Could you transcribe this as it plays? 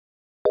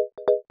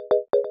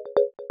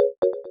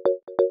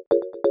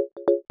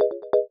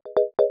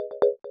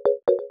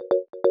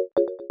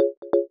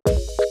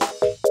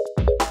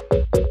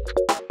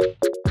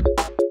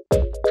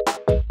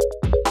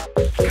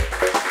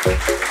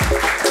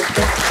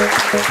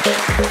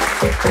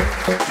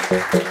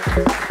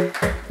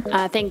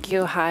Thank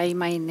you. Hi,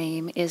 my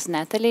name is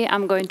Natalie.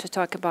 I'm going to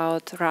talk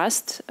about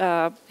Rust.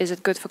 Is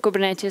it good for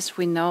Kubernetes?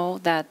 We know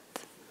that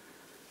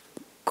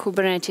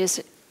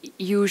Kubernetes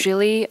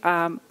usually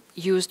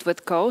used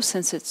with Go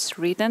since it's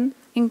written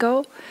in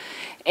Go.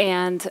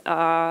 And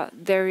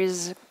there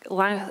is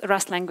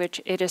Rust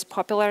language. It is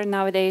popular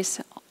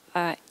nowadays.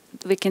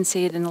 We can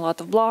see it in a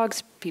lot of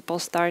blogs. People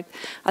start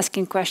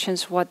asking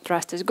questions what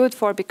Rust is good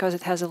for because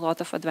it has a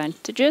lot of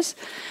advantages.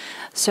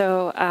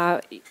 So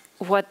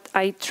what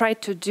I try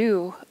to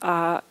do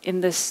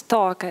in this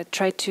talk, I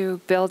try to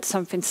build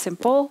something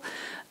simple.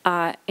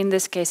 In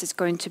this case, it's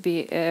going to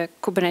be a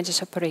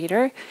Kubernetes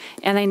operator.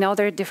 And I know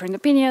there are different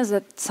opinions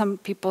that some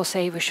people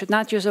say we should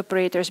not use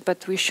operators,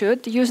 but we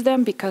should use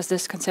them because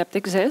this concept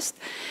exists.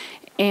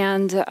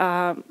 And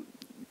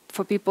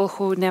for people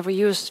who never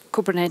use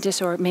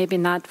Kubernetes or maybe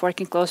not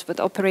working close with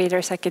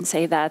operators, I can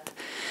say that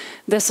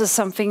this is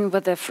something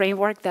with a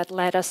framework that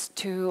led us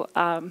to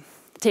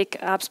take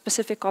a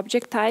specific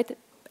object type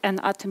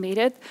and automate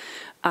it.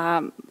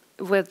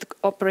 With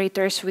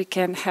operators, we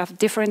can have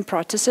different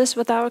processes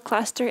with our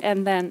cluster,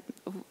 and then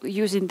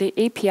using the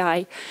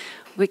API,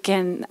 we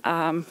can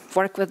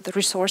work with the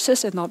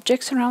resources and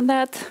objects around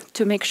that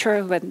to make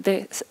sure when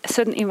the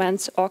certain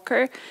events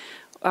occur,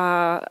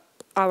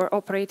 our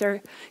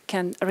operator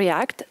can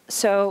react.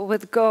 So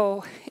with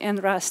Go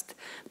and Rust,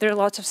 there are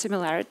lots of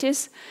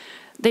similarities.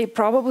 They're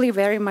probably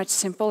very much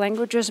simple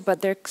languages, but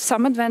there are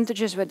some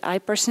advantages that I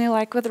personally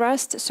like with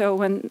Rust. So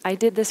when I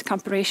did this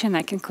comparison,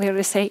 I can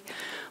clearly say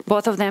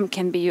both of them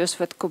can be used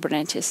with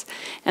Kubernetes.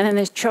 And then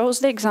I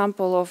chose the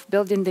example of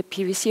building the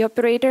PVC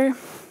operator,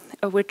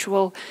 which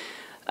will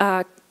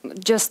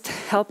just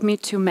help me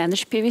to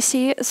manage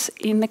PVCs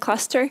in the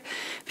cluster.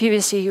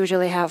 PVC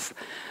usually have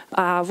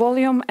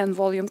volume and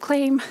volume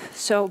claim,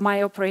 so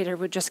my operator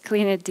would just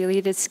clean it,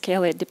 delete it,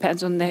 scale it,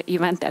 depends on the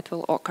event that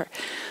will occur.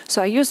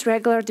 So I used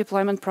regular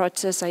deployment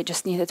process. I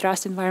just needed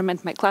Rust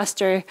environment, my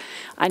cluster.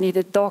 I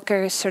needed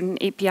Docker, certain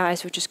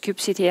APIs, which is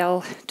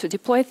kubectl, to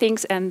deploy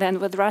things. And then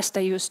with Rust,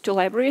 I used two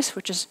libraries,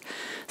 which is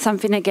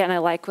something, again, I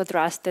like with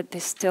Rust, that they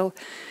still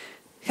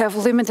have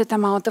limited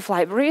amount of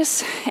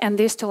libraries, and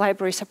these two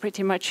libraries are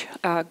pretty much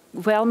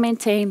well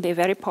maintained. They're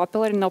very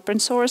popular in open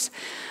source.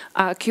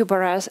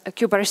 kuberc,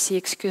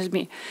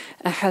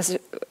 has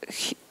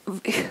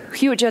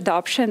huge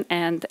adoption,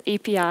 and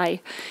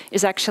API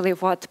is actually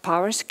what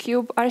powers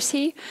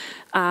kuberc.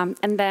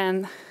 And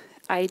then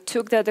I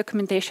took the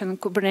documentation on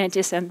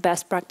Kubernetes and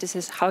best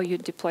practices, how you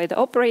deploy the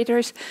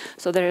operators.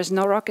 So there is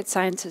no rocket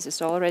science,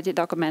 it's already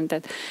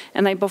documented.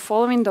 And by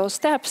following those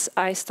steps,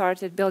 I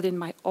started building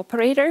my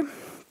operator.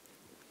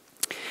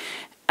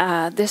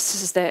 This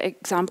is the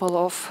example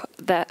of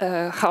the,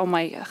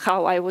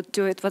 how I would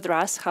do it with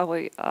Rust, how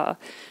I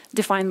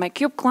define my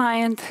kube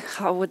client,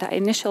 how would I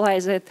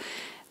initialize it.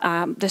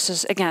 This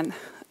is, again,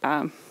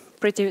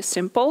 pretty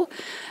simple.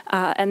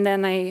 And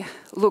then I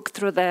look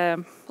through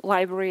the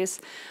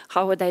libraries,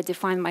 how would I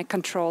define my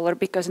controller,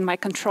 because in my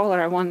controller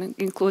I want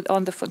to include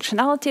all the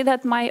functionality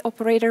that my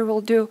operator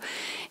will do.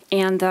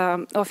 And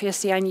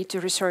obviously I need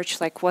to research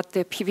like what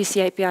the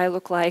PVC API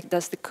look like,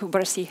 does the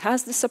kuberc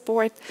has the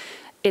support.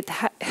 It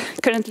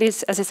currently,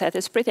 as I said,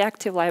 it's pretty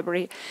active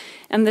library.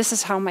 And this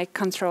is how my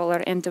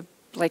controller ended up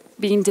like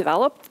being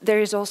developed.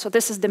 There is also,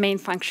 this is the main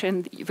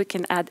function, we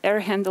can add error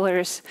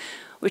handlers,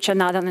 which are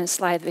not on the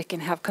slide. We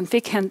can have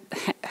config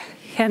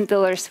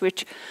handlers,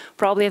 which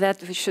probably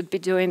that we should be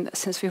doing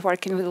since we're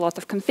working with a lot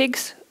of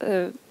configs.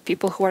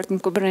 People who work in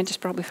Kubernetes are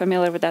probably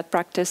familiar with that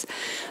practice.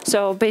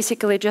 So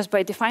basically just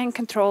by defining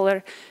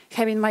controller,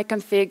 having my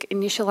config,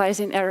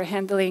 initializing error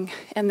handling,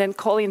 and then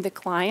calling the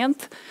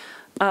client,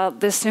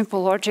 this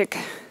simple logic,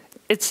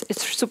 it's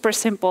super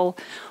simple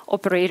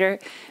operator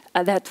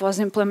that was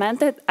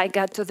implemented. I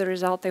got to the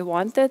result I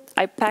wanted.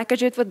 I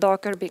packaged it with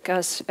Docker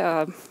because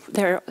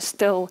there are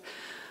still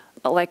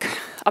like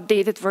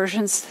updated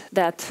versions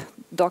that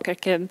Docker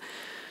can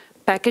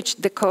package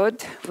the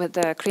code with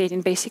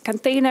creating basic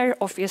container.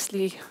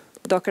 Obviously,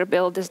 Docker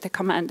build is the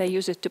command I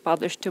use it to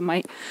publish to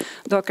my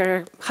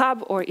Docker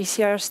hub or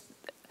ECRs.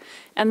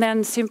 And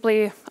then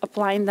simply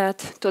applying that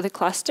to the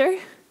cluster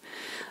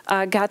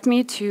got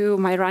me to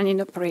my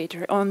running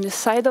operator. On the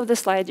side of the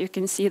slide, you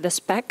can see the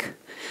spec,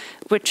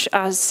 which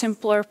has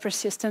simpler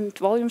persistent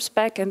volume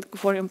spec and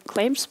volume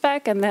claim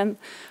spec. And then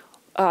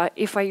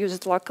if I use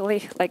it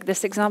locally, like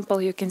this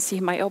example, you can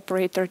see my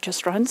operator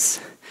just runs.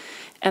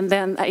 And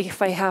then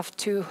if I have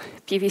two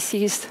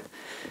PVCs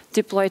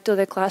deployed to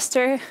the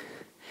cluster,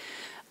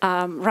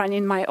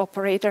 running my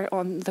operator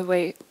on the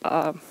way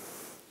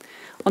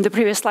on the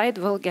previous slide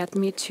will get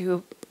me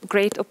to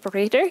great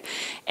operator.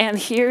 And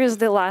here is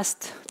the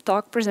last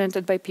talk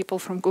presented by people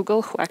from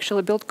Google who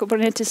actually built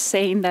Kubernetes,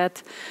 saying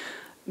that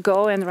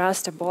Go and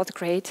Rust are both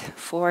great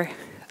for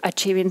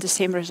achieving the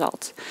same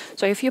results.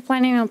 So if you're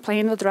planning on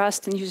playing with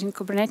Rust and using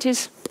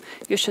Kubernetes,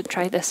 you should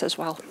try this as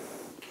well.